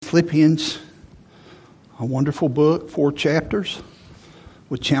Philippians, a wonderful book, 4 chapters.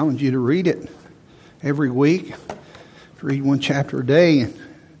 Would challenge you to read it every week. Read 1 chapter a day, and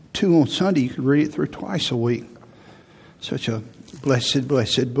 2 on Sunday. You could read it through twice a week. Such a blessed,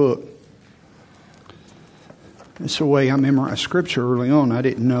 blessed book. That's the way I memorized Scripture early on. I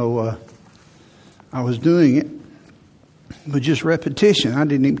didn't know I was doing it, but just repetition. I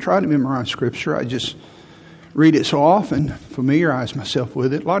didn't even try to memorize Scripture. I just read it so often, familiarize myself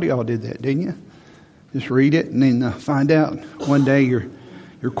with it. A lot of y'all did that, didn't you? Just read it and then find out one day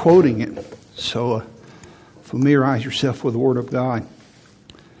you're quoting it. So familiarize yourself with the Word of God.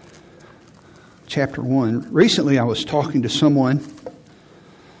 Chapter 1. Recently I was talking to someone,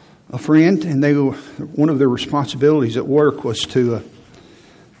 a friend, and one of their responsibilities at work was to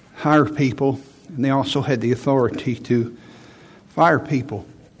hire people, and they also had the authority to fire people.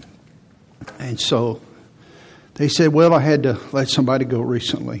 And so they said, well, I had to let somebody go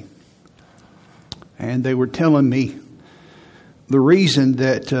recently. And they were telling me the reason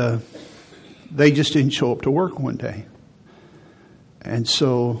that they just didn't show up to work one day. And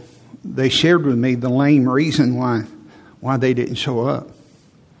so they shared with me the lame reason why they didn't show up.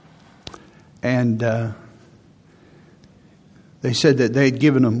 And they said that they'd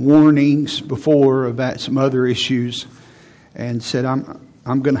given them warnings before about some other issues and said, I'm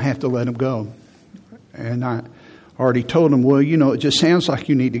going to have to let them go. And I already told them, well, it just sounds like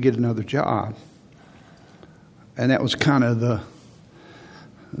you need to get another job. And that was kind of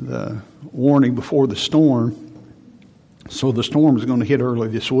the warning before the storm. So the storm is going to hit early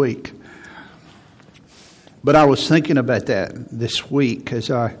this week. But I was thinking about that this week as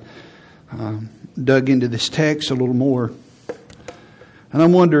I dug into this text a little more. And I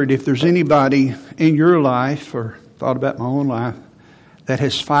wondered if there's anybody in your life, or thought about my own life, that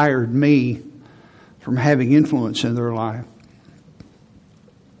has fired me from having influence in their life.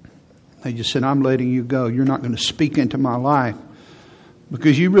 They just said, I'm letting you go. You're not going to speak into my life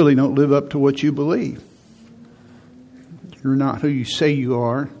because you really don't live up to what you believe. You're not who you say you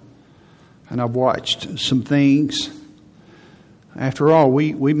are. And I've watched some things. After all,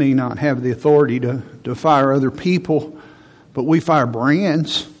 we may not have the authority to fire other people, but we fire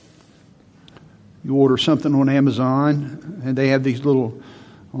brands. You order something on Amazon, and they have these little,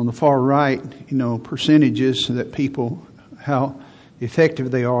 on the far right, percentages that people, how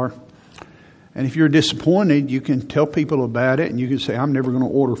effective they are. And if you're disappointed, you can tell people about it, and you can say, I'm never going to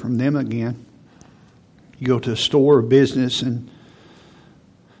order from them again. You go to a store or business, and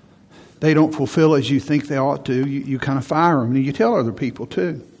they don't fulfill as you think they ought to. You kind of fire them, and you tell other people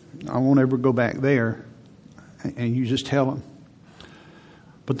too. I won't ever go back there. And you just tell them.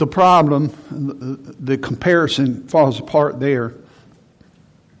 But the problem, the comparison falls apart there.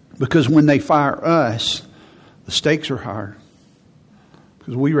 Because when they fire us, the stakes are higher.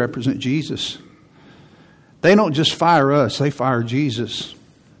 Because we represent Jesus. They don't just fire us, they fire Jesus.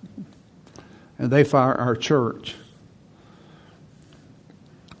 And they fire our church.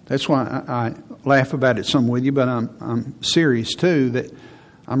 That's why I laugh about it some with you, but I'm serious too, that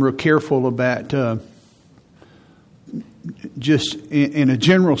I'm real careful about just in a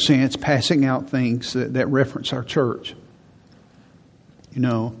general sense passing out things that reference our church.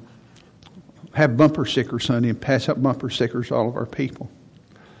 Have bumper stickers Sunday and pass out bumper stickers to all of our people.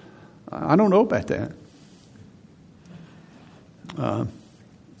 I don't know about that.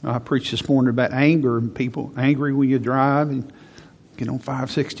 I preached this morning about anger and people angry when you drive and get on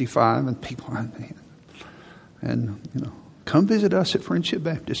 565 and people come visit us at Friendship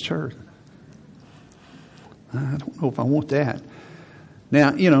Baptist Church. I don't know if I want that.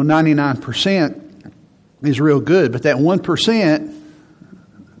 Now, 99% is real good, but that 1%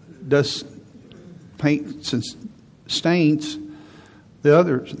 does paints and stains the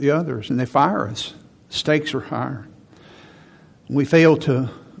others, and they fire us. The stakes are higher. We fail to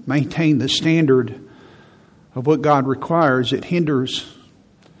maintain the standard of what God requires. It hinders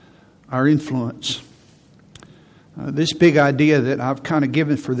our influence. This big idea that I've kind of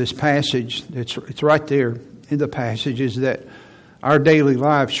given for this passage, it's right there in the passage, is that our daily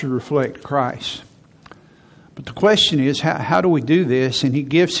lives should reflect Christ. But the question is, how do we do this? And he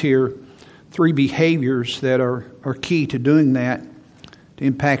gives here 3 behaviors that are key to doing that,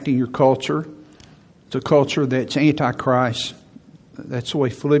 to impacting your culture. It's a culture that's anti-Christ. That's the way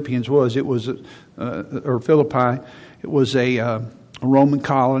Philippians was. It was, or Philippi, it was a Roman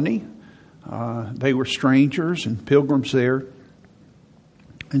colony. They were strangers and pilgrims there.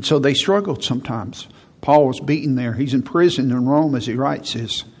 And so they struggled sometimes. Paul was beaten there. He's in prison in Rome as he writes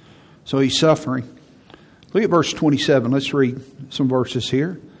this. So he's suffering. Look at verse 27. Let's read some verses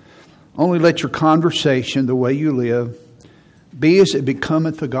here. Only let your conversation, the way you live, Be as it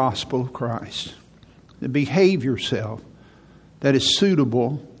becometh the gospel of Christ. Behave yourself that is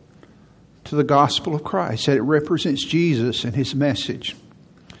suitable to the gospel of Christ, that it represents Jesus and His message.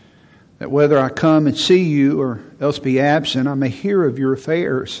 That whether I come and see you or else be absent, I may hear of your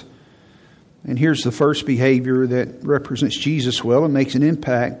affairs. And here's the first behavior that represents Jesus well and makes an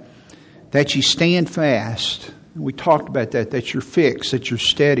impact. That you stand fast. We talked about that. That you're fixed, that you're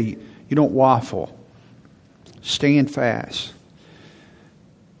steady. You don't waffle. Stand fast.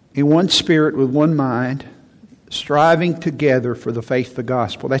 In one spirit with one mind, striving together for the faith of the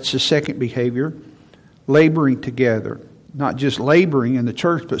gospel. That's the second behavior. Laboring together. Not just laboring in the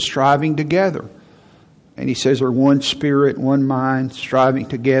church, but striving together. And he says they're one spirit, one mind, striving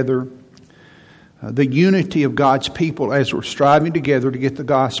together. The unity of God's people as we're striving together to get the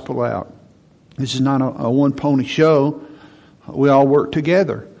gospel out. This is not a one-pony show. We all work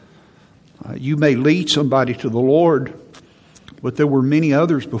together. You may lead somebody to the Lord, but there were many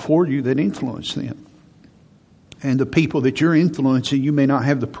others before you that influenced them. And the people that you're influencing, you may not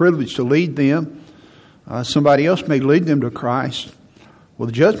have the privilege to lead them. Somebody else may lead them to Christ. Well,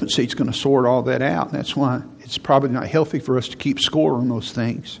 the judgment seat's going to sort all that out. That's why it's probably not healthy for us to keep score on those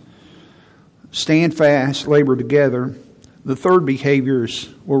things. Stand fast, labor together. The third behavior is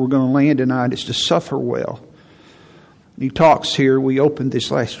where we're going to land tonight, is to suffer well. He talks here, we opened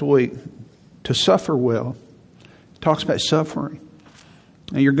this last week, to suffer well. He talks about suffering.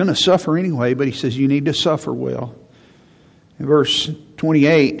 And you're going to suffer anyway, but he says you need to suffer well. In verse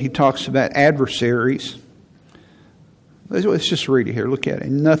 28, he talks about adversaries. Let's just read it here. Look at it.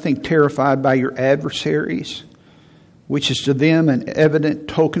 Nothing terrified by your adversaries, which is to them an evident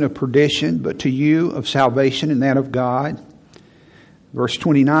token of perdition, but to you of salvation and that of God. Verse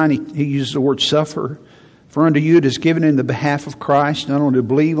 29, he uses the word suffer. For unto you it is given in the behalf of Christ, not only to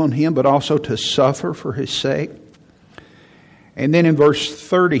believe on Him, but also to suffer for His sake. And then in verse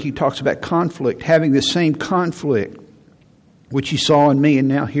 30, he talks about conflict, having the same conflict which you saw in me and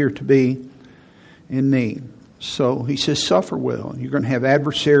now here to be in me. So he says, suffer well. You're going to have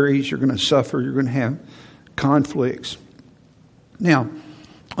adversaries. You're going to suffer. You're going to have conflicts. Now,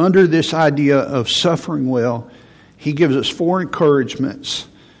 under this idea of suffering well, he gives us 4 encouragements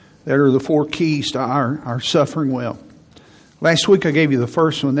that are the 4 keys to our suffering well. Last week I gave you the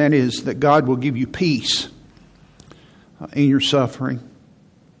first one. That is that God will give you peace in your suffering.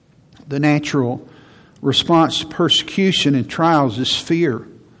 The natural response to persecution and trials is fear.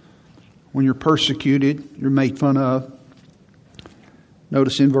 When you're persecuted, you're made fun of.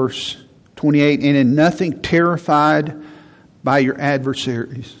 Notice in verse 28, and in nothing terrified by your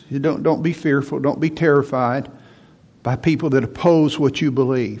adversaries. You don't be fearful, don't be terrified by people that oppose what you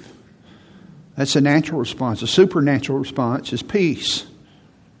believe. That's a natural response. A supernatural response is peace.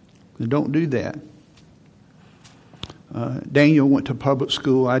 Don't do that. Daniel went to public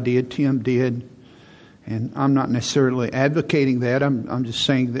school. I did. Tim did. And I'm not necessarily advocating that. I'm just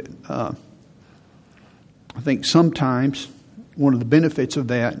saying that I think sometimes one of the benefits of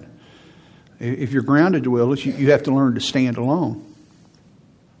that, if you're grounded well, is you have to learn to stand alone.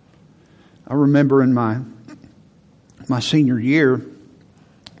 I remember in my senior year,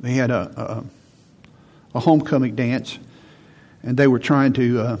 they had a homecoming dance, and they were trying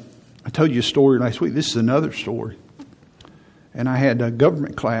to. I told you a story last week. This is another story. And I had a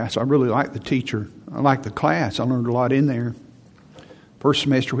government class. I really liked the teacher. I liked the class. I learned a lot in there. First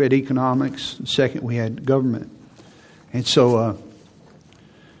semester we had economics. Second we had government. And so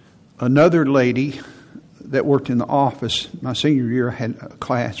another lady that worked in the office, my senior year I had a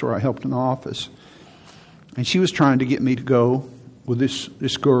class where I helped in the office. And she was trying to get me to go with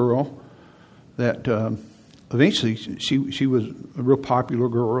this girl that eventually she was a real popular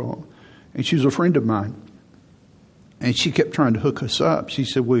girl. And she was a friend of mine. And she kept trying to hook us up. She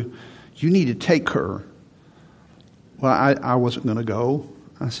said, well, you need to take her. Well, I wasn't going to go.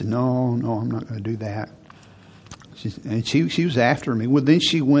 I said, no, I'm not going to do that. And she was after me. Well, then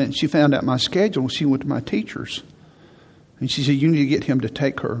she found out my schedule. She went to my teachers. And she said, you need to get him to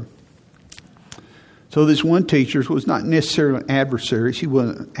take her. So this one teacher was not necessarily an adversary. She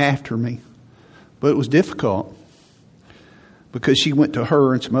wasn't after me. But it was difficult. Because she went to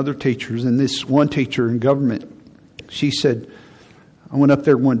her and some other teachers. And this one teacher in government, she said, I went up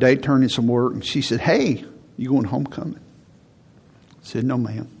there one day, turned in some work, and she said, hey, you going homecoming? I said, no,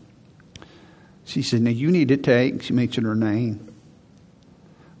 ma'am. She said, now you need to take, she mentioned her name.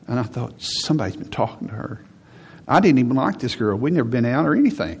 And I thought, somebody's been talking to her. I didn't even like this girl. We'd never been out or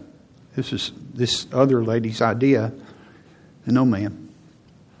anything. This was this other lady's idea. And no, ma'am.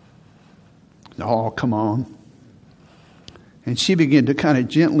 Oh, come on. And she began to kind of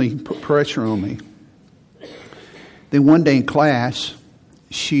gently put pressure on me. Then one day in class,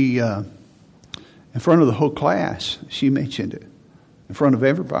 she, in front of the whole class, she mentioned it in front of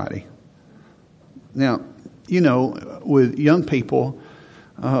everybody. Now, with young people,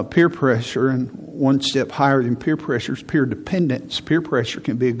 peer pressure, and one step higher than peer pressure is peer dependence. Peer pressure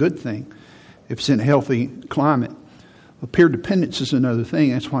can be a good thing if it's in a healthy climate. But peer dependence is another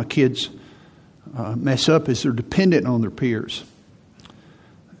thing. That's why kids mess up, is they're dependent on their peers.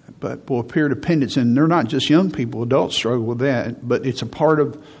 But boy, peer dependence, and they're not just young people, adults struggle with that, but it's a part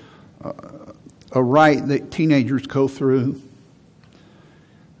of a rite that teenagers go through.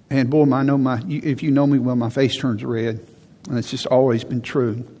 And boy, if you know me well, my face turns red. And it's just always been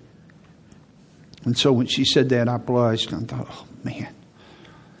true. And so when she said that, I blushed. And I thought, oh, man.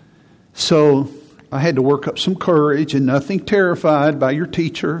 So I had to work up some courage, and nothing terrified by your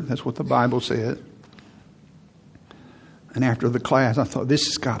teacher. That's what the Bible says. And after the class, I thought, this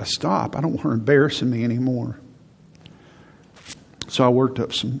has got to stop. I don't want her embarrassing me anymore. So I worked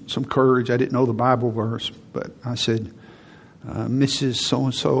up some courage. I didn't know the Bible verse, but I said, Mrs.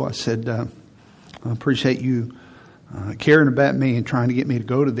 So-and-so, I said, I appreciate you caring about me and trying to get me to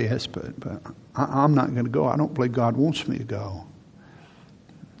go to this, but I'm not going to go. I don't believe God wants me to go.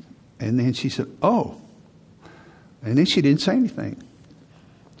 And then she said, oh. And then she didn't say anything.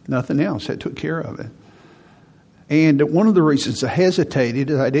 Nothing else. That took care of it. And one of the reasons I hesitated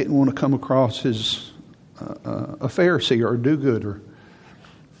is I didn't want to come across as a Pharisee or a do-gooder.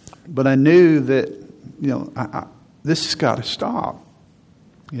 But I knew that, this has got to stop,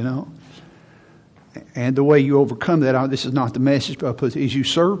 And the way you overcome that, this is not the message, but is you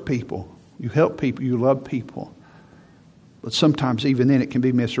serve people. You help people. You love people. But sometimes even then it can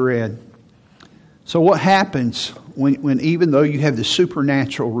be misread. So what happens when even though you have the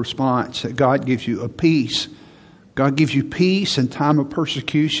supernatural response that God gives you a peace, God gives you peace in time of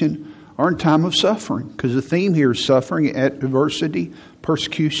persecution or in time of suffering? Because the theme here is suffering, adversity,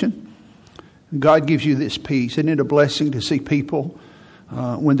 persecution. God gives you this peace. Isn't it a blessing to see people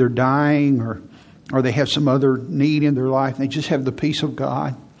when they're dying or they have some other need in their life, they just have the peace of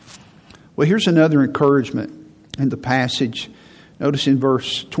God? Well, here's another encouragement in the passage. Notice in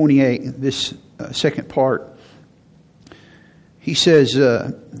verse 28, this second part. He says,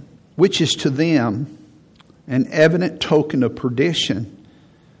 which is to them an evident token of perdition,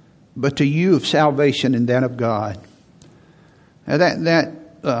 but to you of salvation and that of God. Now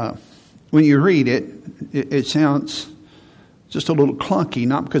that when you read it, it sounds just a little clunky,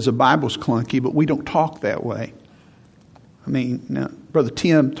 not because the Bible's clunky, but we don't talk that way. I mean, now, Brother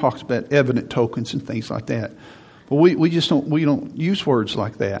Tim talks about evident tokens and things like that. But we don't use words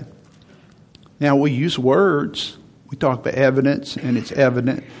like that. Now, we use words. We talk about evidence, and it's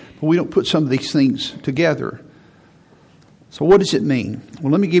evident. But we don't put some of these things together. So what does it mean?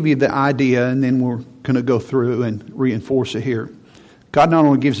 Well, let me give you the idea, and then we're going to go through and reinforce it here. God not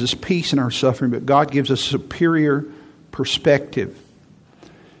only gives us peace in our suffering, but God gives us superior perspective.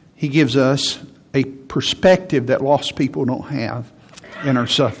 He gives us a perspective that lost people don't have in our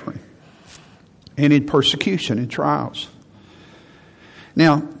suffering and in persecution and trials.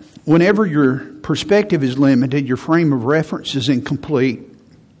 Now, whenever your perspective is limited, your frame of reference is incomplete,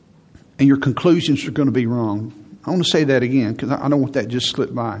 and your conclusions are going to be wrong. I want to say that again because I don't want that to just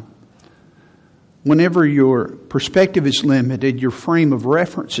slip by. Whenever your perspective is limited, your frame of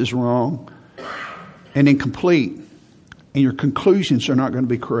reference is wrong and incomplete, and your conclusions are not going to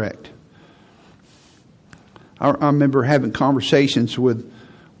be correct. I remember having conversations with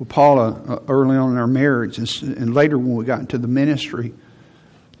Paula early on in our marriage, and later when we got into the ministry,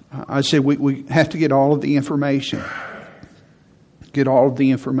 I said we have to get all of the information. Get all of the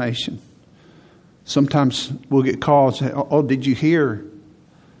information. Sometimes we'll get calls, oh, did you hear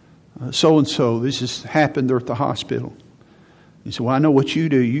so-and-so, this has happened, they're at the hospital. He said, well, I know what you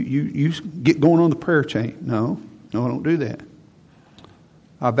do. You get going on the prayer chain. No, I don't do that.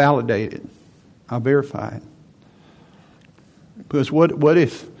 I validate it. I verify it. Because what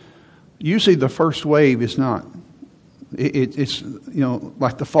if, usually the first wave is not, it's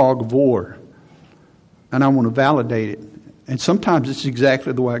like the fog of war. And I want to validate it. And sometimes it's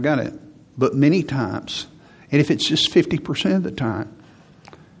exactly the way I got it. But many times, and if it's just 50% of the time,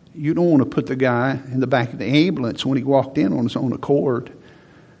 you don't want to put the guy in the back of the ambulance when he walked in on his own accord.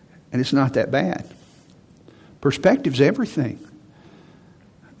 And it's not that bad. Perspective's everything.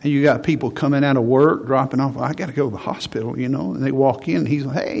 And you got people coming out of work, dropping off, I got to go to the hospital, and they walk in and he's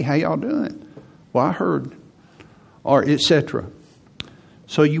like, hey, how y'all doing? Well, I heard, or etc.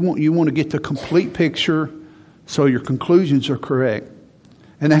 So you want to get the complete picture so your conclusions are correct.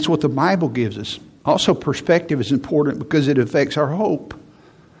 And that's what the Bible gives us. Also, perspective is important because it affects our hope.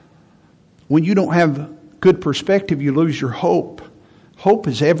 When you don't have good perspective, you lose your hope. Hope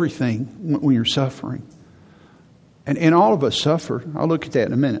is everything when you're suffering. And all of us suffer. I'll look at that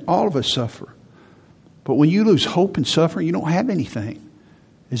in a minute. All of us suffer. But when you lose hope and suffering, you don't have anything.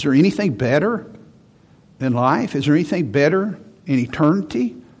 Is there anything better than life? Is there anything better in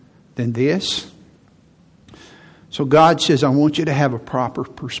eternity than this? So God says, I want you to have a proper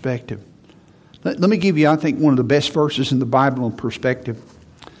perspective. Let me give you, I think, one of the best verses in the Bible on perspective.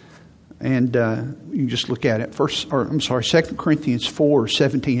 And you can just look at it. 2 Corinthians 4,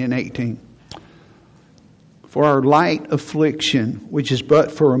 17 and 18. For our light affliction, which is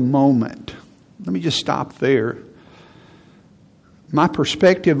but for a moment. Let me just stop there. My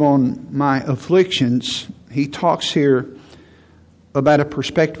perspective on my afflictions, he talks here about a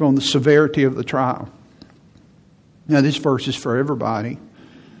perspective on the severity of the trial. Now, this verse is for everybody.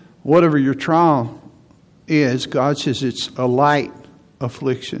 Whatever your trial is, God says it's a light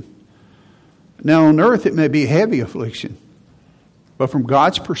affliction. Now, on earth, it may be a heavy affliction. But from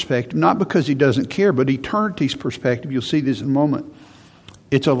God's perspective, not because He doesn't care, but eternity's perspective, you'll see this in a moment,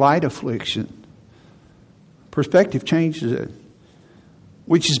 it's a light affliction. Perspective changes it.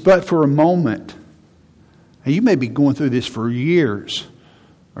 Which is but for a moment. Now, you may be going through this for years.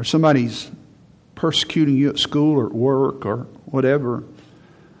 Or somebody's persecuting you at school or at work or whatever.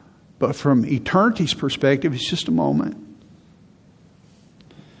 But from eternity's perspective, it's just a moment.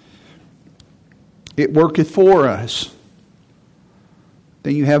 It worketh for us.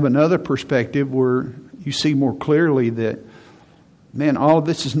 Then you have another perspective where you see more clearly that, man, all of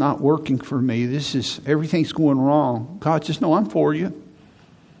this is not working for me. Everything's going wrong. God says, no, I'm for you.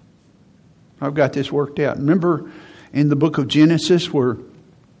 I've got this worked out. Remember in the book of Genesis where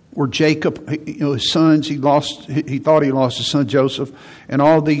Jacob, his sons, he thought he lost his son Joseph, and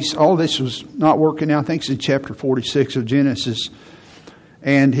all this was not working out. I think it's in chapter 46 of Genesis.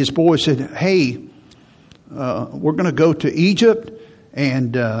 And his boys said, hey, we're going to go to Egypt,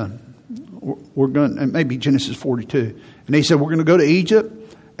 and we're going, and maybe Genesis 42. And they said, we're going to go to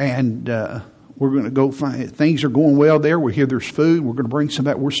Egypt, and we're going to go find, things are going well there. We hear there's food. We're going to bring some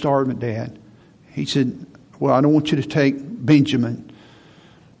back. We're starving, Dad. He said, well, I don't want you to take Benjamin.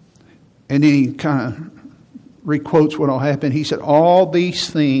 And then he kind of requotes what all happened. He said, all these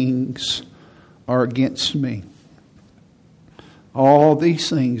things are against me. All these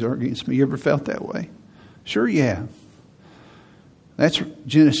things are against me. You ever felt that way? Sure you have. That's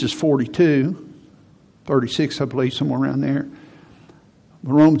Genesis 42, 36, I believe, somewhere around there.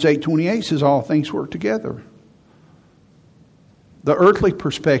 But Romans 8:28 says all things work together. The earthly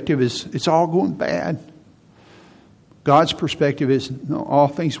perspective is it's all going bad. God's perspective is no, all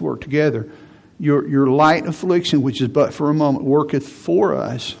things work together. Your light affliction, which is but for a moment, worketh for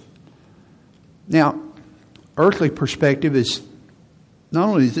us. Now, earthly perspective is not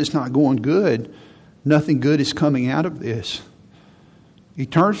only is this not going good, nothing good is coming out of this.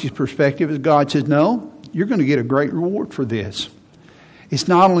 Eternity's perspective is God says, no, you're going to get a great reward for this. It's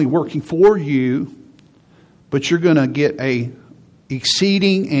not only working for you, but you're going to get a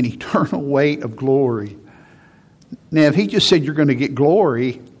exceeding and eternal weight of glory. Now, if he just said you're going to get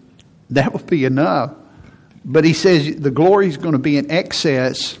glory, that would be enough. But he says the glory is going to be in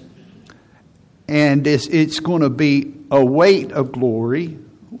excess, and it's going to be a weight of glory,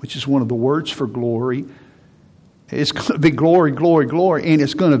 which is one of the words for glory. It's going to be glory, glory, glory, and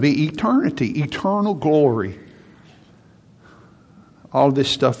it's going to be eternity, eternal glory. All this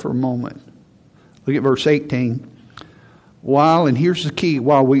stuff for a moment. Look at verse 18. And here's the key,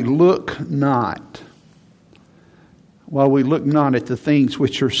 while we look not at the things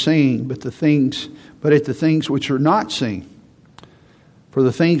which are seen, but at the things which are not seen. For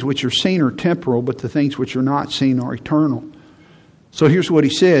the things which are seen are temporal, but the things which are not seen are eternal. So here's what he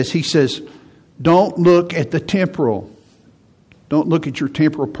says. He says, don't look at the temporal. Don't look at your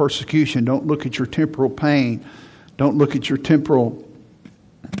temporal persecution. Don't look at your temporal pain. Don't look at your temporal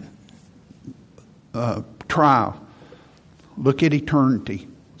trial. Look at eternity.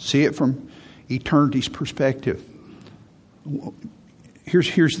 See it from eternity's perspective.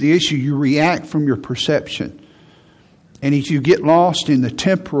 Here's the issue. You react from your perception. And if you get lost in the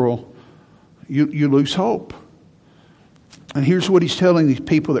temporal, you lose hope. And here's what he's telling these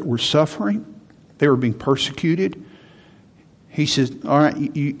people that were suffering. They were being persecuted. He says, all right,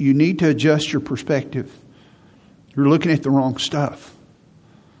 you need to adjust your perspective. You're looking at the wrong stuff.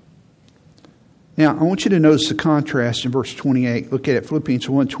 Now, I want you to notice the contrast in verse 28. Look at it, Philippians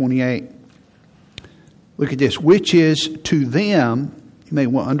 1:28. Look at this. Which is to them, you may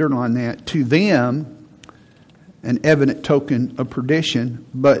want to underline that, to them an evident token of perdition,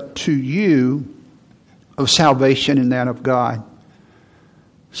 but to you of salvation and that of God.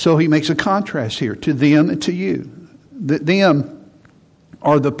 So he makes a contrast here to them and to you. Them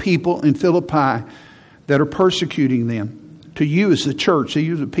are the people in Philippi that are persecuting them. To you as the church, to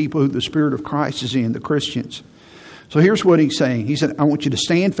you the people who the Spirit of Christ is in, the Christians. So here's what he's saying. He said, I want you to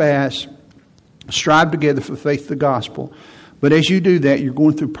stand fast, strive together for the faith of the gospel. But as you do that, you're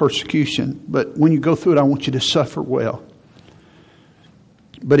going through persecution. But when you go through it, I want you to suffer well.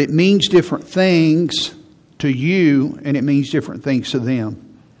 But it means different things to you, and it means different things to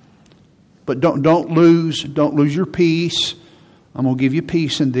them. But don't lose your peace. I'm going to give you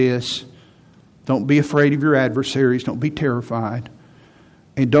peace in this. Don't be afraid of your adversaries. Don't be terrified.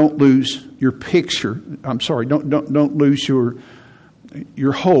 And don't lose your picture. Don't lose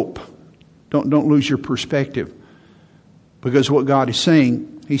your hope. Don't lose your perspective. Because what God is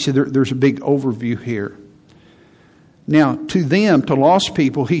saying, He said there's a big overview here. Now, to them, to lost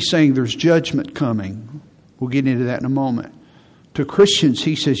people, He's saying there's judgment coming. We'll get into that in a moment. To Christians,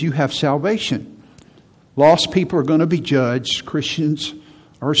 He says you have salvation. Lost people are going to be judged. Christians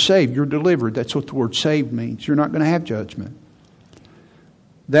are saved. You're delivered. That's what the word saved means. You're not going to have judgment.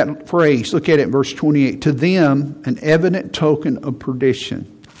 That phrase, look at it in verse 28. To them, an evident token of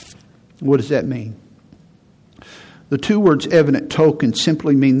perdition. What does that mean? The two words evident token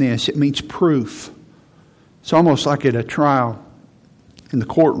simply mean this. It means proof. It's almost like at a trial in the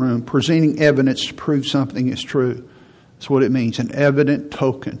courtroom, presenting evidence to prove something is true. That's what it means, an evident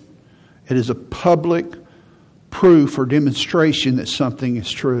token. It is a public proof or demonstration that something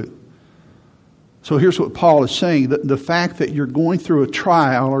is true. So here's what Paul is saying. The fact that you're going through a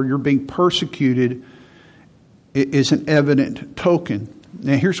trial or you're being persecuted is an evident token.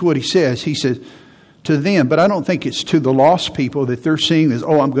 Now here's what he says. He says, to them, but I don't think it's to the lost people that they're seeing as,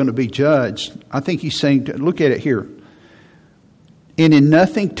 I'm going to be judged. I think he's saying, look at it here. And in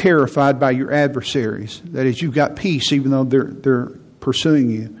nothing terrified by your adversaries. That is, you've got peace even though they're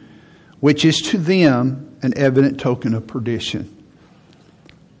pursuing you. Which is to them an evident token of perdition.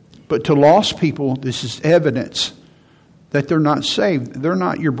 But to lost people, this is evidence that they're not saved. They're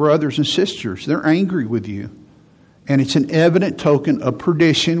not your brothers and sisters. They're angry with you. And it's an evident token of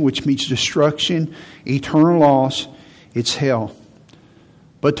perdition, which means destruction, eternal loss. It's hell.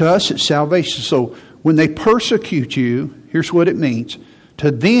 But to us, it's salvation. So when they persecute you, here's what it means.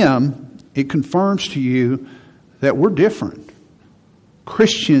 To them, it confirms to you that we're different.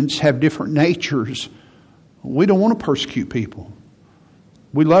 Christians have different natures. We don't want to persecute people.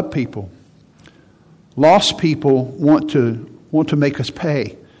 We love people. Lost people want to make us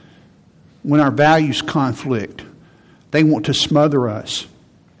pay. When our values conflict, they want to smother us.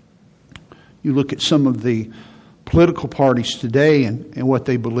 You look at some of the political parties today and what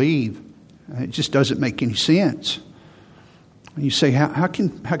they believe. It just doesn't make any sense. And you say, how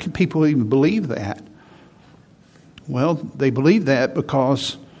can people even believe that? Well, they believe that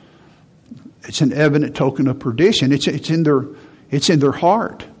because it's an evident token of perdition. It's in their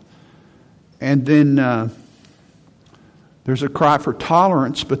heart. And then there's a cry for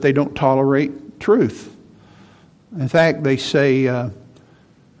tolerance, but they don't tolerate truth. In fact, they say,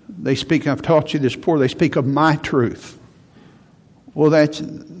 they speak, I've taught you this before, they speak of my truth. Well,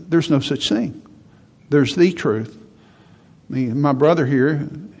 there's no such thing. There's the truth. I mean, my brother here,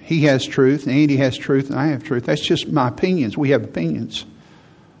 he has truth, and Andy has truth, and I have truth. That's just my opinions. We have opinions.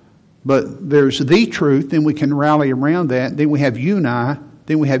 But there's the truth, then we can rally around that. Then we have uni,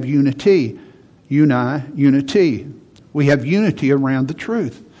 then we have unity. Unity. We have unity around the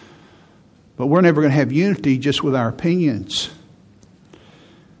truth. But we're never going to have unity just with our opinions.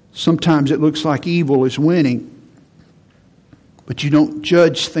 Sometimes it looks like evil is winning. But you don't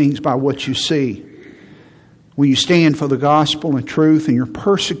judge things by what you see. When you stand for the gospel and truth and you're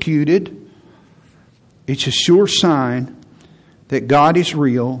persecuted, it's a sure sign that God is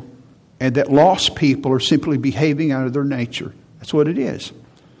real and that lost people are simply behaving out of their nature. That's what it is.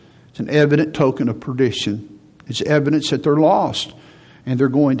 It's an evident token of perdition. It's evidence that they're lost and they're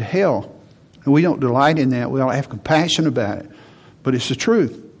going to hell. And we don't delight in that. We don't have compassion about it. But it's the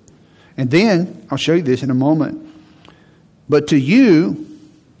truth. And then, I'll show you this in a moment. But to you,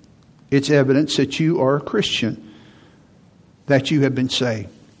 it's evidence that you are a Christian. That you have been saved.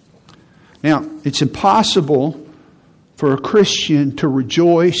 Now, it's impossible for a Christian to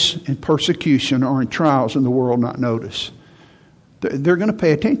rejoice in persecution or in trials in the world not notice. They're going to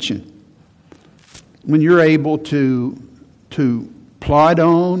pay attention. When you're able to plod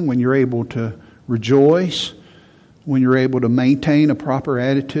on, when you're able to rejoice, when you're able to maintain a proper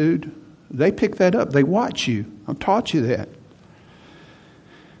attitude, they pick that up. They watch you. I've taught you that.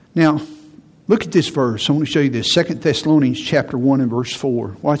 Now, look at this verse. I want to show you this. 2 Thessalonians chapter 1 and verse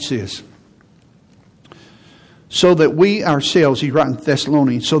 4. Watch this. so that we ourselves, he's writing to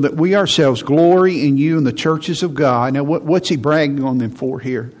Thessalonians, so that we ourselves glory in you and the churches of God. Now, what's he bragging on them for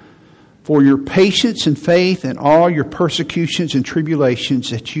here? For your patience and faith and all your persecutions and tribulations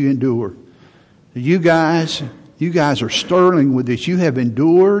that you endure. You guys are sterling with this. You have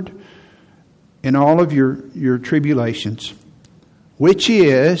endured in all of your tribulations, which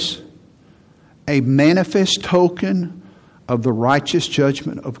is a manifest token of the righteous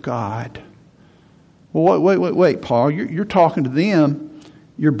judgment of God. Well, wait, Paul. You're talking to them.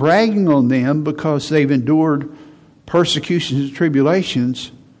 You're bragging on them because they've endured persecutions and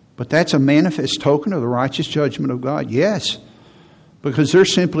tribulations. But that's a manifest token of the righteous judgment of God. Yes. Because they're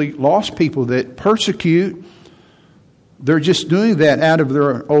simply lost people that persecute. They're just doing that out of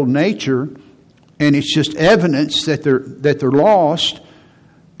their old nature. And it's just evidence that they're lost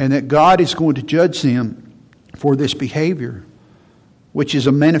and that God is going to judge them for this behavior, which is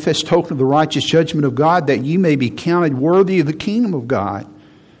a manifest token of the righteous judgment of God, that ye may be counted worthy of the kingdom of God,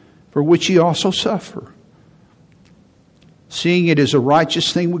 for which ye also suffer. Seeing it is a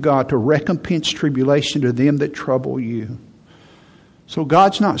righteous thing with God to recompense tribulation to them that trouble you. So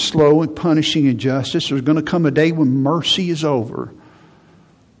God's not slow in punishing injustice. There's going to come a day when mercy is over,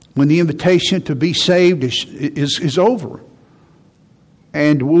 when the invitation to be saved is over.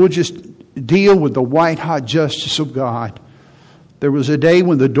 And we'll just deal with the white-hot justice of God. There was a day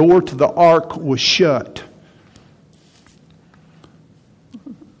when the door to the ark was shut.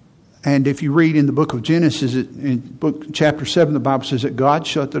 And if you read in the book of Genesis, in chapter 7, the Bible says that God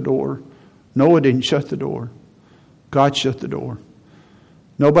shut the door. Noah didn't shut the door. God shut the door.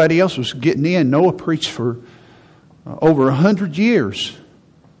 Nobody else was getting in. Noah preached for over 100 years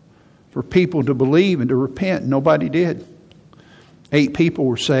for people to believe and to repent. Nobody did. 8 people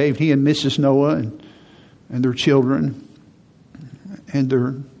were saved. He and Mrs. Noah and their children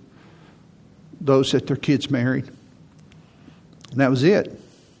and those that their kids married. And that was it.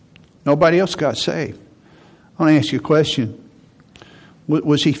 Nobody else got saved. I want to ask you a question.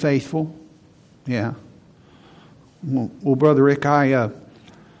 Was he faithful? Yeah. Well, Brother Rick,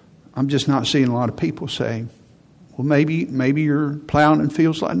 I'm just not seeing a lot of people saved. Well, maybe you're plowing in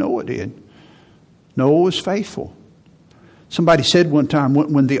fields like Noah did. Noah was faithful. Somebody said one time,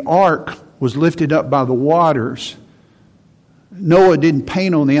 when the ark was lifted up by the waters, Noah didn't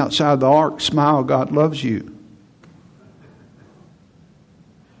paint on the outside of the ark, "Smile, God loves you."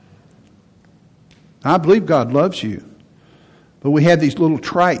 I believe God loves you. But we have these little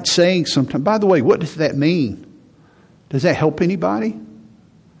trite sayings sometimes. By the way, what does that mean? Does that help anybody?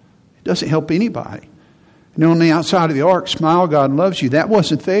 It doesn't help anybody. And on the outside of the ark, "Smile, God loves you." That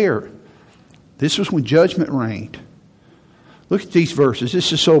wasn't there. This was when judgment reigned. Look at these verses.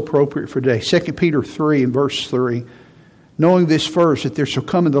 This is so appropriate for today. 2 Peter 3 and verse 3. Knowing this first, that there shall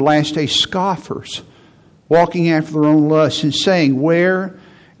come in the last days scoffers, walking after their own lusts, and saying, "Where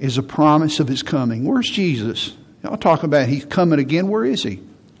is a promise of his coming?" Where's Jesus? Y'all talk about he's coming again. Where is he?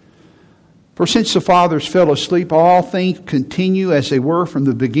 For since the fathers fell asleep, all things continue as they were from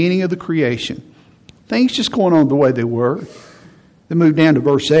the beginning of the creation. Things just going on the way they were. Then move down to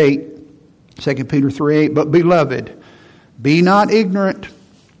verse 8, 2 Peter 3:8. But beloved, be not ignorant.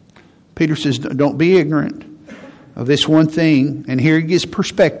 Peter says, don't be ignorant of this one thing. And here he gives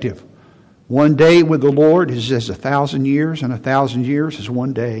perspective. One day with the Lord is as 1,000 years, and 1,000 years is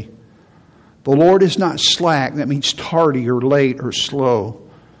one day. The Lord is not slack. That means tardy or late or slow.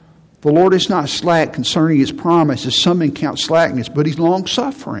 The Lord is not slack concerning his promise, as some men count slackness, but he's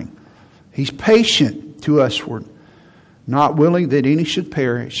long-suffering. He's patient to usward, not willing that any should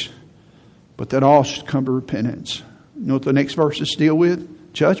perish, but that all should come to repentance. You know what the next verses deal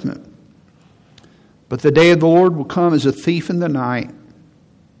with? Judgment. But the day of the Lord will come as a thief in the night,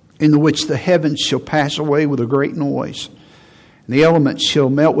 in the which the heavens shall pass away with a great noise, and the elements shall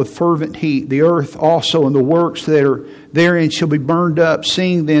melt with fervent heat. The earth also and the works that are therein shall be burned up.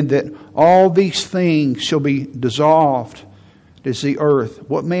 Seeing then that all these things shall be dissolved as the earth,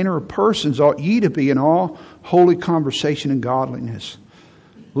 what manner of persons ought ye to be in all holy conversation and godliness,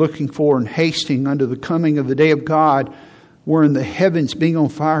 looking for and hasting unto the coming of the day of God, wherein the heavens being on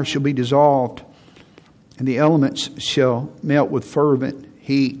fire shall be dissolved, and the elements shall melt with fervent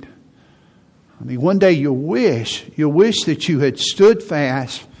heat. I mean, one day you'll wish that you had stood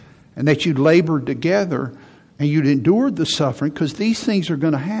fast and that you'd labored together and you'd endured the suffering, because these things are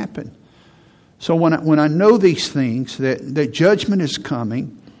going to happen. So when I know these things, that judgment is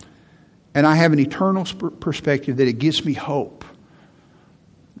coming, and I have an eternal perspective, that it gives me hope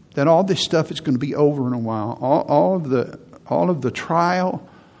that all this stuff is going to be over in a while. All of the trial,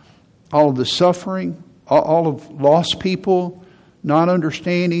 all of the suffering, all of lost people not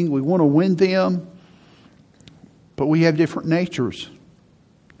understanding. We want to win them. but we have different natures.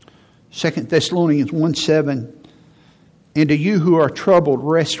 2 Thessalonians 1:7, and to you who are troubled,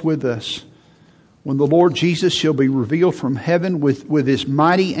 rest with us, when the Lord Jesus shall be revealed from heaven with his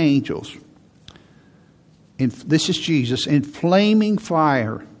mighty angels. And this is Jesus, in flaming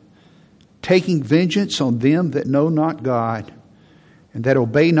fire, taking vengeance on them that know not God, and that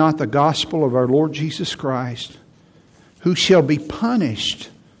obey not the gospel of our Lord Jesus Christ, who shall be punished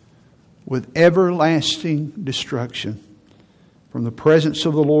with everlasting destruction from the presence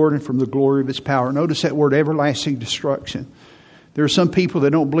of the Lord and from the glory of his power. Notice that word, everlasting destruction. There are some people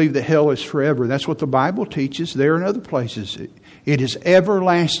that don't believe that hell is forever. That's what the Bible teaches there and other places. It is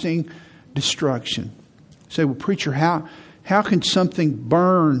everlasting destruction. You say, well, preacher, how can something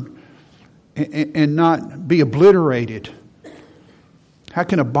burn and not be obliterated? How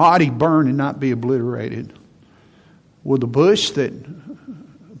can a body burn and not be obliterated? Well, the bush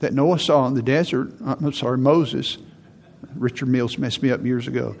that Noah saw in the desert, Moses, Richard Mills messed me up years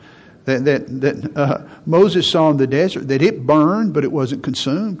ago, that Moses saw in the desert, that it burned, but it wasn't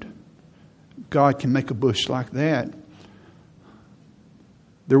consumed. God can make a bush like that.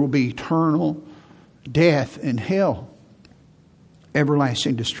 There will be eternal death and hell,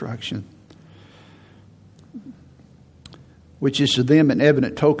 everlasting destruction, which is to them an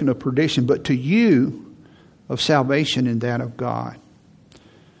evident token of perdition, but to you of salvation and that of God.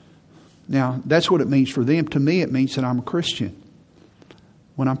 Now, that's what it means for them. To me, it means that I'm a Christian.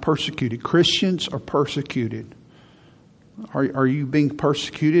 When I'm persecuted, Christians are persecuted. Are you being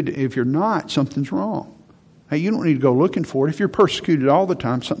persecuted? If you're not, something's wrong. Hey, you don't need to go looking for it. If you're persecuted all the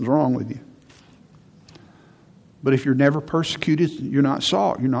time, something's wrong with you. But if you're never persecuted, you're not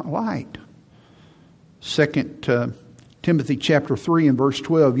salt, you're not light. 2 Timothy chapter 3 and verse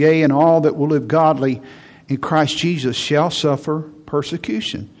 12, yea, and all that will live godly in Christ Jesus shall suffer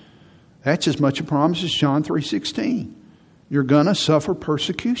persecution. That's as much a promise as John 3:16. You're going to suffer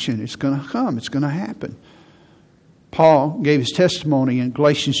persecution. It's going to come. It's going to happen. Paul gave his testimony in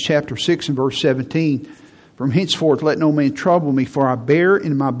Galatians chapter 6 and verse 17. From henceforth let no man trouble me, for I bear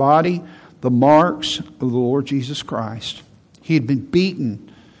in my body the marks of the Lord Jesus Christ. He had been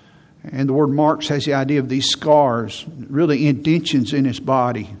beaten. And the word marks has the idea of these scars, really indentions in his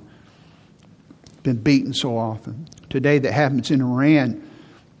body. Been beaten so often. Today that happens in Iran.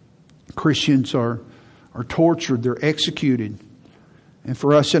 Christians are tortured. They're executed. And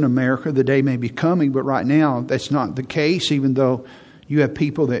for us in America, the day may be coming, but right now that's not the case, even though you have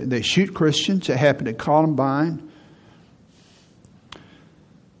people that shoot Christians. That happened at Columbine.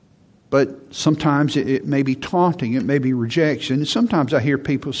 But sometimes it may be taunting. It may be rejection. And sometimes I hear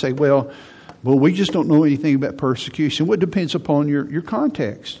people say, well, we just don't know anything about persecution. Well, it depends upon your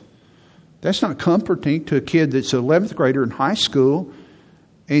context. That's not comforting to a kid that's an 11th grader in high school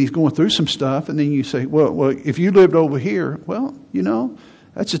and he's going through some stuff. And then you say, well, if you lived over here, well,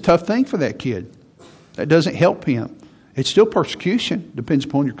 that's a tough thing for that kid. That doesn't help him. It's still persecution. Depends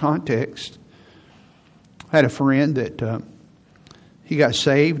upon your context. I had a friend that he got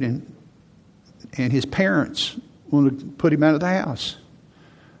saved and his parents wanted to put him out of the house.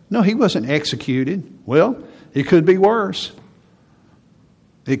 No, he wasn't executed. Well, it could be worse.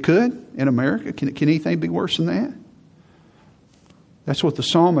 It could in America. Can anything be worse than that? That's what the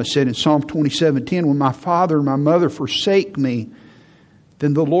psalmist said in Psalm 27:10. When my father and my mother forsake me,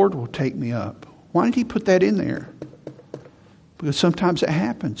 then the Lord will take me up. Why did he put that in there? Because sometimes it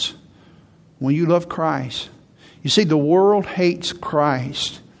happens when you love Christ. You see, the world hates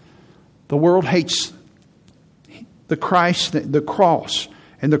Christ. The world hates the Christ, the cross,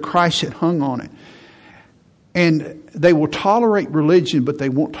 and the Christ that hung on it. And they will tolerate religion, but they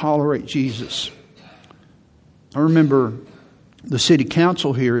won't tolerate Jesus. I remember the city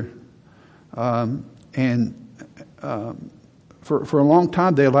council here, and for a long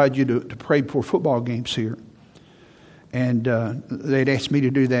time they allowed you to pray before football games here. And they'd asked me to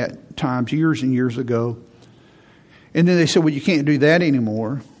do that times years and years ago. And then they said, well, you can't do that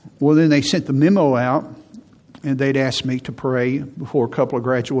anymore. Well, then they sent the memo out, and they'd asked me to pray before a couple of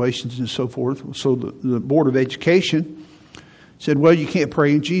graduations and so forth. So the Board of Education said, well, you can't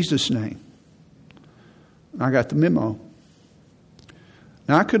pray in Jesus' name. And I got the memo.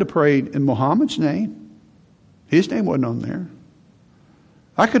 Now, I could have prayed in Muhammad's name. His name wasn't on there.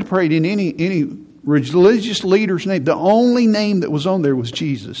 I could have prayed in any religious leader's name. The only name that was on there was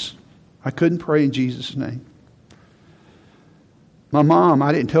Jesus. I couldn't pray in Jesus' name. My mom,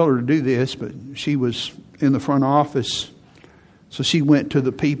 I didn't tell her to do this, but she was in the front office. So she went to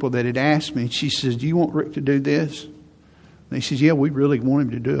the people that had asked me. And she says, do you want Rick to do this? And he says, yeah, we really want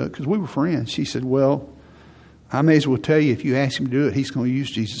him to do it because we were friends. She said, well, I may as well tell you, if you ask him to do it, he's going to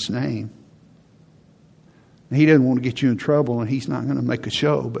use Jesus' name. He doesn't want to get you in trouble, and he's not going to make a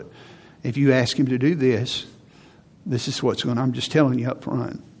show. But if you ask him to do this, this is what's going on. I'm just telling you up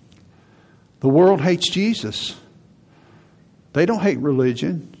front. The world hates Jesus. They don't hate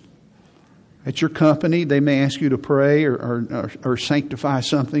religion. At your company, they may ask you to pray or sanctify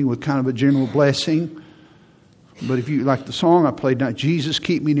something with kind of a general blessing. But if you, like the song I played tonight, Jesus,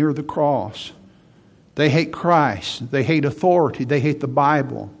 keep me near the cross. They hate Christ. They hate authority. They hate the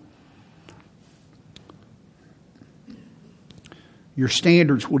Bible. Your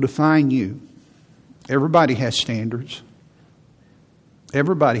standards will define you. Everybody has standards.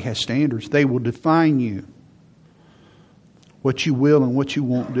 Everybody has standards. They will define you. What you will and what you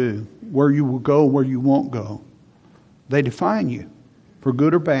won't do. Where you will go, where you won't go. They define you, for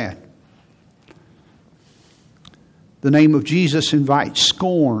good or bad. The name of Jesus invites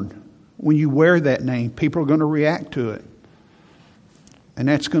scorn. When you wear that name, people are going to react to it. And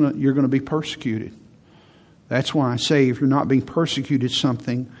you're going to be persecuted. That's why I say if you're not being persecuted,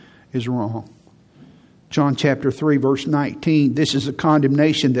 something is wrong. John chapter 3, verse 19, this is a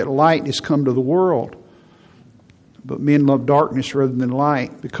condemnation that light has come to the world. But men love darkness rather than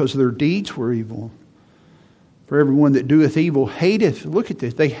light because their deeds were evil. For everyone that doeth evil hateth, look at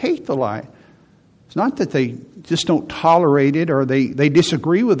this, they hate the light. It's not that they just don't tolerate it or they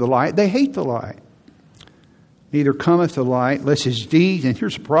disagree with the light. They hate the light. Neither cometh the light, lest his deeds, and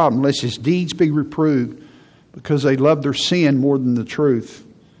here's the problem, lest his deeds be reproved, because they love their sin more than the truth.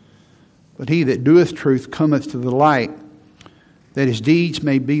 But he that doeth truth cometh to the light, that his deeds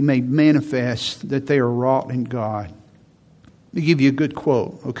may be made manifest, that they are wrought in God. Let me give you a good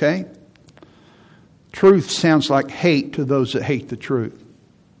quote, okay? Truth sounds like hate to those that hate the truth.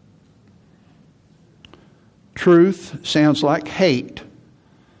 Truth sounds like hate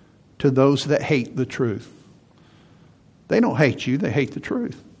to those that hate the truth. They don't hate you, they hate the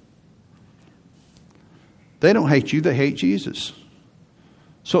truth. They don't hate you, they hate Jesus.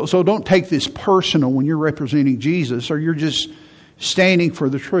 So don't take this personal when you're representing Jesus or you're just standing for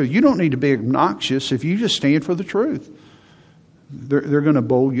the truth. You don't need to be obnoxious if you just stand for the truth. They're going to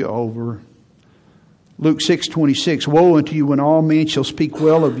bowl you over. Luke 6:26, woe unto you when all men shall speak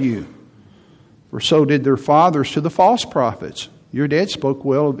well of you. For so did their fathers to the false prophets. Your dad spoke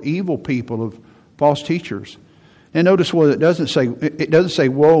well of evil people, of false teachers. And notice what it doesn't say. It doesn't say,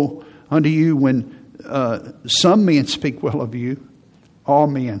 woe unto you when some men speak well of you. All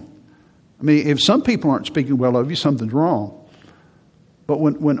men. I mean, if some people aren't speaking well of you, something's wrong. But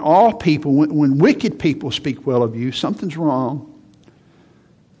when all people, when wicked people speak well of you, something's wrong.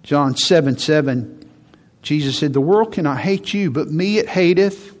 John 7:7, Jesus said, the world cannot hate you, but me it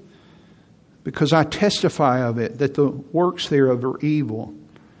hateth, because I testify of it, that the works thereof are evil.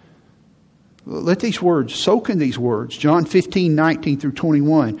 Let these words, soak in these words. John 15:19 through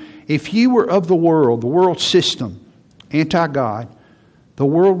 21. If you were of the world system, anti-God, the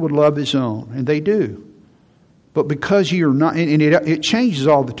world would love his own, and they do. But because you are not, and it changes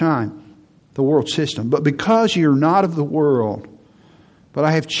all the time, the world system. But because you are not of the world, but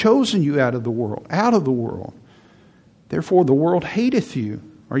I have chosen you out of the world. Therefore the world hateth you.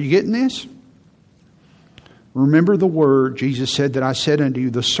 Are you getting this? Remember the word, Jesus said, that I said unto you,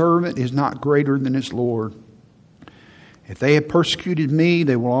 the servant is not greater than his Lord. If they have persecuted me,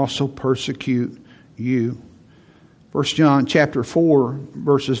 they will also persecute you. 1 John chapter 4,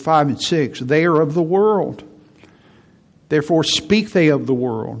 verses 5 and 6. They are of the world. Therefore speak they of the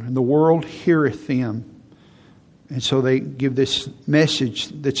world, and the world heareth them. And so they give this message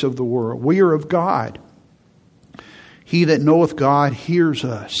that's of the world. We are of God. He that knoweth God hears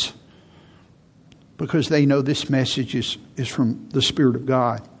us. Because they know this message is from the Spirit of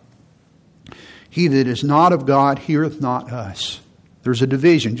God. He that is not of God heareth not us. There's a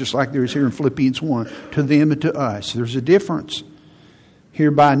division, just like there is here in Philippians 1. To them and to us. There's a difference.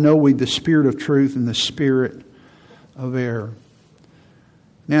 Hereby know we the spirit of truth and the spirit of error.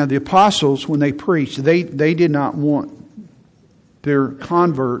 Now the apostles, when they preached, they did not want their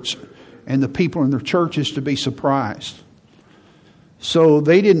converts and the people in their churches to be surprised. So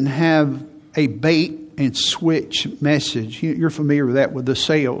they didn't have a bait and switch message. You're familiar with that with the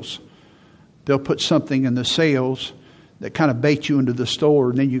sales. They'll put something in the sales that kind of bait you into the store,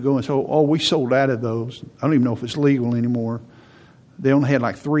 and then you go and say, oh, we sold out of those. I don't even know if it's legal anymore. They only had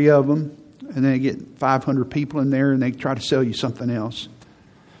like 3 of them, and then they get 500 people in there, and they try to sell you something else.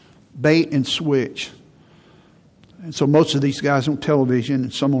 Bait and switch. And so most of these guys on television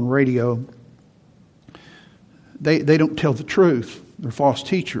and some on radio, they don't tell the truth. They're false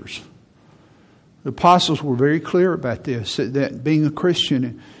teachers. The apostles were very clear about this, that being a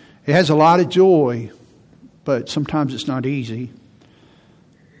Christian, it has a lot of joy, but sometimes it's not easy.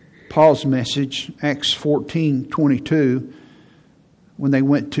 Paul's message, Acts 14:22. When they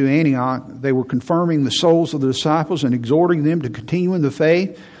went to Antioch, they were confirming the souls of the disciples and exhorting them to continue in the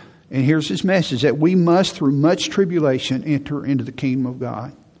faith. And here's his message, that we must, through much tribulation, enter into the kingdom of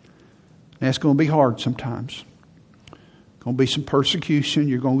God. That's going to be hard sometimes. Going to be some persecution.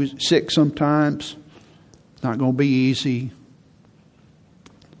 You're going to get sick sometimes. It's not going to be easy.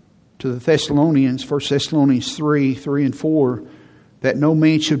 To the Thessalonians, 1 Thessalonians 3 and 4, that no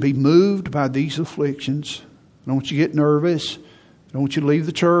man should be moved by these afflictions. Don't want you to get nervous. Don't want you to leave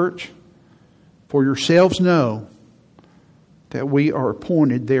the church. For yourselves know that we are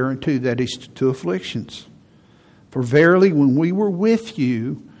appointed thereunto, that is, to afflictions. For verily, when we were with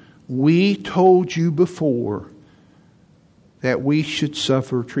you, we told you before that we should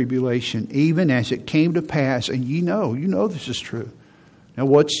suffer tribulation, even as it came to pass. And you know this is true. Now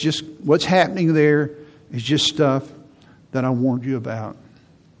what's happening there is just stuff that I warned you about.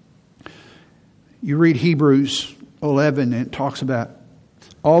 You read Hebrews 11 and it talks about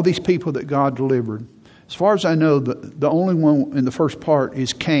all these people that God delivered. As far as I know, the only one in the first part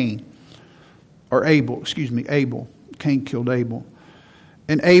is Cain. Or Abel. Cain killed Abel.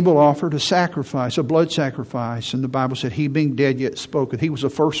 And Abel offered a sacrifice, a blood sacrifice. And the Bible said, he being dead yet spoketh. He was the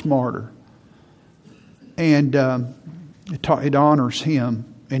first martyr. And it honors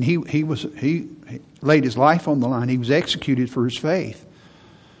him. And he laid his life on the line. He was executed for his faith.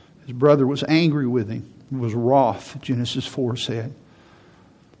 His brother was angry with him. He was wroth, Genesis 4 said.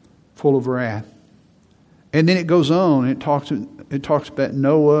 Full of wrath. And then it goes on. It talks about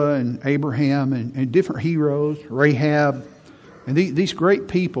Noah and Abraham and different heroes, Rahab. And these great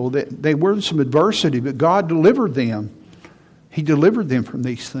people, that they were in some adversity, but God delivered them. He delivered them from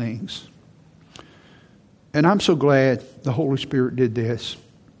these things. And I'm so glad the Holy Spirit did this.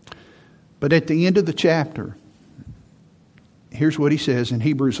 But at the end of the chapter, here's what he says in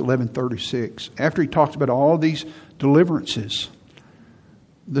Hebrews 11:36. After he talks about all these deliverances,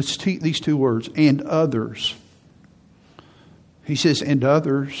 these two words, and others. He says, and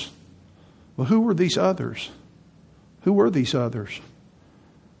others. Well, who were these others? Who were these others?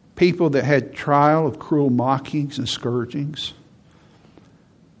 People that had trial of cruel mockings and scourgings.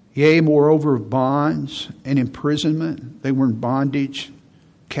 Yea, moreover, of bonds and imprisonment. They were in bondage,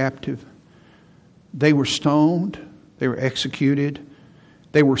 captive. They were stoned. They were executed.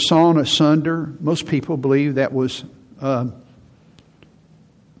 They were sawn asunder. Most people believe that was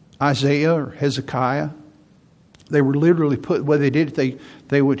Isaiah or Hezekiah. They were literally put, what they did,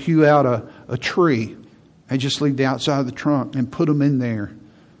 they would hew out a tree and just leave the outside of the trunk and put them in there.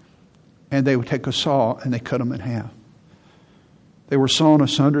 And they would take a saw and they cut them in half. They were sawn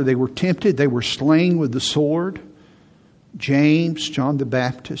asunder. They were tempted. They were slain with the sword. James, John the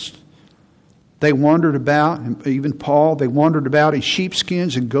Baptist. They wandered about, and even Paul, they wandered about in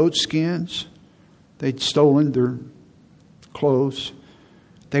sheepskins and goatskins. They'd stolen their clothes.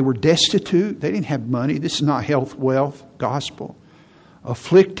 They were destitute. They didn't have money. This is not health, wealth, gospel.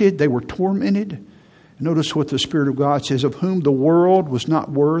 Afflicted. They were tormented. Notice what the Spirit of God says, of whom the world was not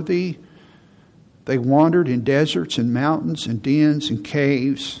worthy. They wandered in deserts and mountains and dens and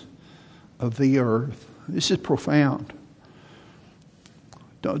caves of the earth. This is profound.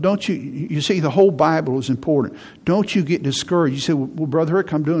 Don't you see, the whole Bible is important. Don't you get discouraged. You say, well, Brother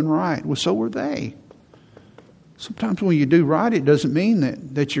Rick, I'm doing right. Well, so were they. Sometimes when you do right, it doesn't mean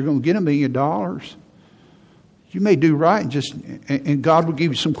that you're going to get $1 million. You may do right and God will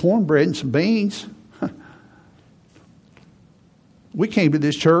give you some cornbread and some beans. We came to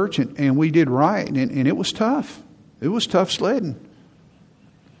this church and we did right, and it was tough. It was tough sledding.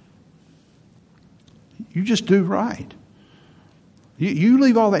 You just do right. You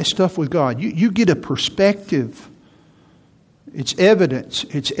leave all that stuff with God. You get a perspective. It's evidence.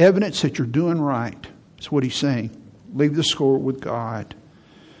 It's evidence that you're doing right. That's what he's saying. Leave the score with God.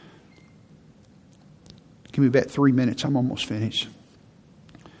 Give me about 3 minutes. I'm almost finished.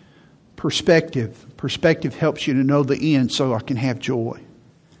 Perspective. Perspective helps you to know the end so I can have joy.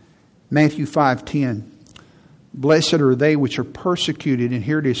 Matthew 5:10. Blessed are they which are persecuted, and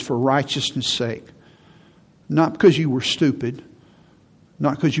here it is, for righteousness' sake. Not because you were stupid.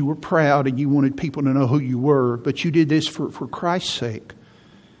 Not because you were proud and you wanted people to know who you were. But you did this for Christ's sake.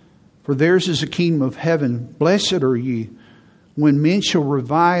 For theirs is the kingdom of heaven. Blessed are ye when men shall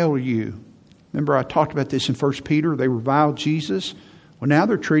revile you. Remember I talked about this in 1 Peter. They reviled Jesus. Well, now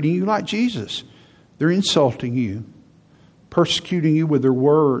they're treating you like Jesus. They're insulting you, persecuting you with their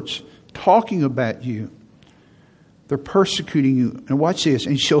words, talking about you. They're persecuting you. And watch this.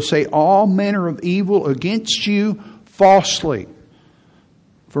 And shall say all manner of evil against you falsely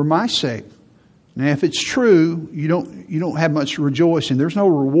for my sake. Now, if it's true, you don't have much to rejoice in. There's no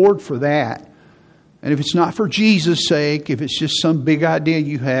reward for that. And if it's not for Jesus' sake, if it's just some big idea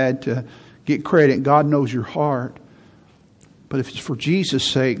you had to get credit, God knows your heart. But if it's for Jesus'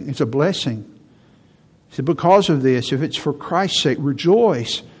 sake, it's a blessing. He said, because of this, if it's for Christ's sake,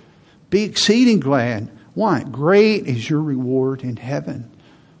 rejoice. Be exceeding glad. Why? Great is your reward in heaven.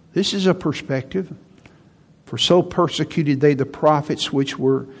 This is a perspective. For so persecuted they the prophets which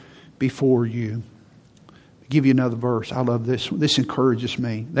were before you. I'll give you another verse. I love this one. This encourages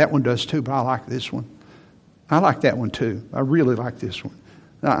me. That one does too, but I like this one. I like that one too. I really like this one.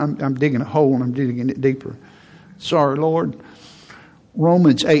 I'm digging a hole and I'm digging it deeper. Sorry, Lord.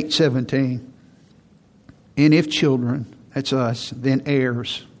 Romans 8:17. And if children, that's us, then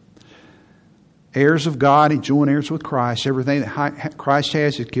heirs. Heirs of God and joint heirs with Christ. Everything that Christ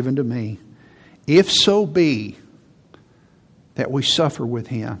has is given to me. If so be that we suffer with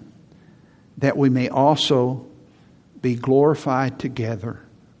Him, that we may also be glorified together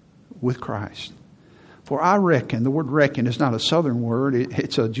with Christ. For I reckon, the word reckon is not a southern word,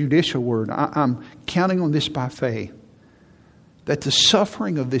 it's a judicial word. I'm counting on this by faith, that the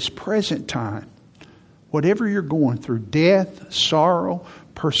suffering of this present time, whatever you're going through, death, sorrow,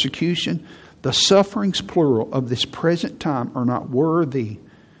 persecution, the sufferings, plural, of this present time are not worthy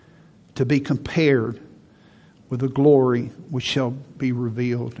to be compared with the glory which shall be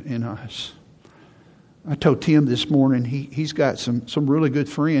revealed in us. I told Tim this morning, he's got some really good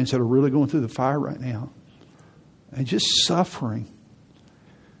friends that are really going through the fire right now. And just suffering.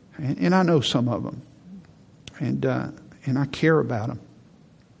 And I know some of them. And I care about them.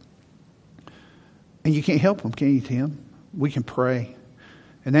 And you can't help them, can you, Tim? We can pray.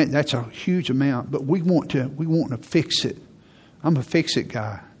 And that's a huge amount. But we want to fix it. I'm a fix-it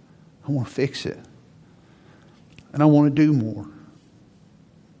guy. I want to fix it. And I want to do more.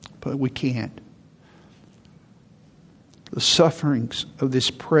 But we can't. The sufferings of this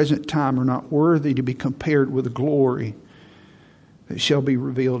present time are not worthy to be compared with the glory that shall be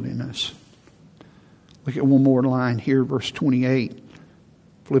revealed in us. Look at one more line here, verse 28.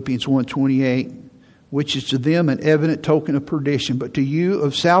 Philippians 1:28. Which is to them an evident token of perdition, but to you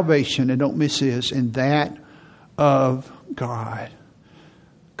of salvation, and don't miss this, and that of God.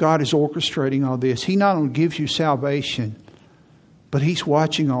 God is orchestrating all this. He not only gives you salvation, but He's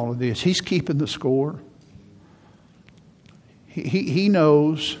watching all of this. He's keeping the score. He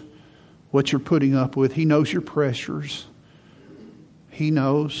knows what you're putting up with. He knows your pressures. He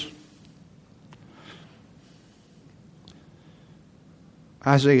knows.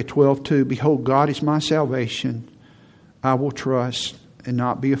 Isaiah 12:2. Behold, God is my salvation. I will trust and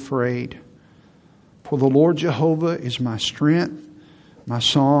not be afraid. For the Lord Jehovah is my strength, my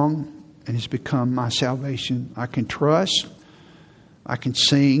song, and has become my salvation. I can trust, I can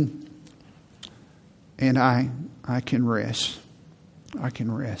sing, and I can rest. I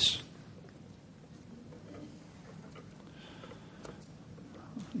can rest.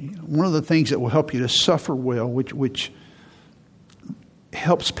 One of the things that will help you to suffer well, which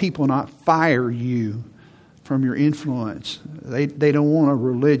helps people not fire you from your influence. They don't want a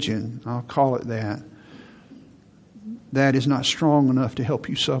religion, I'll call it that. That is not strong enough to help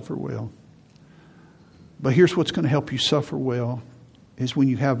you suffer well. But here's what's going to help you suffer well is when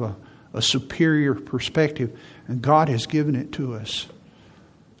you have a superior perspective, and God has given it to us.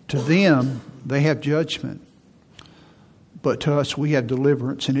 To them, they have judgment. But to us, we have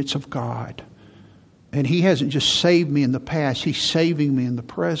deliverance, and it's of God. And He hasn't just saved me in the past. He's saving me in the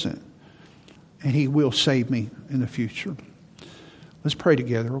present. And He will save me in the future. Let's pray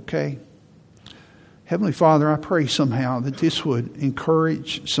together, okay? Heavenly Father, I pray somehow that this would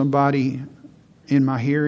encourage somebody in my hearing.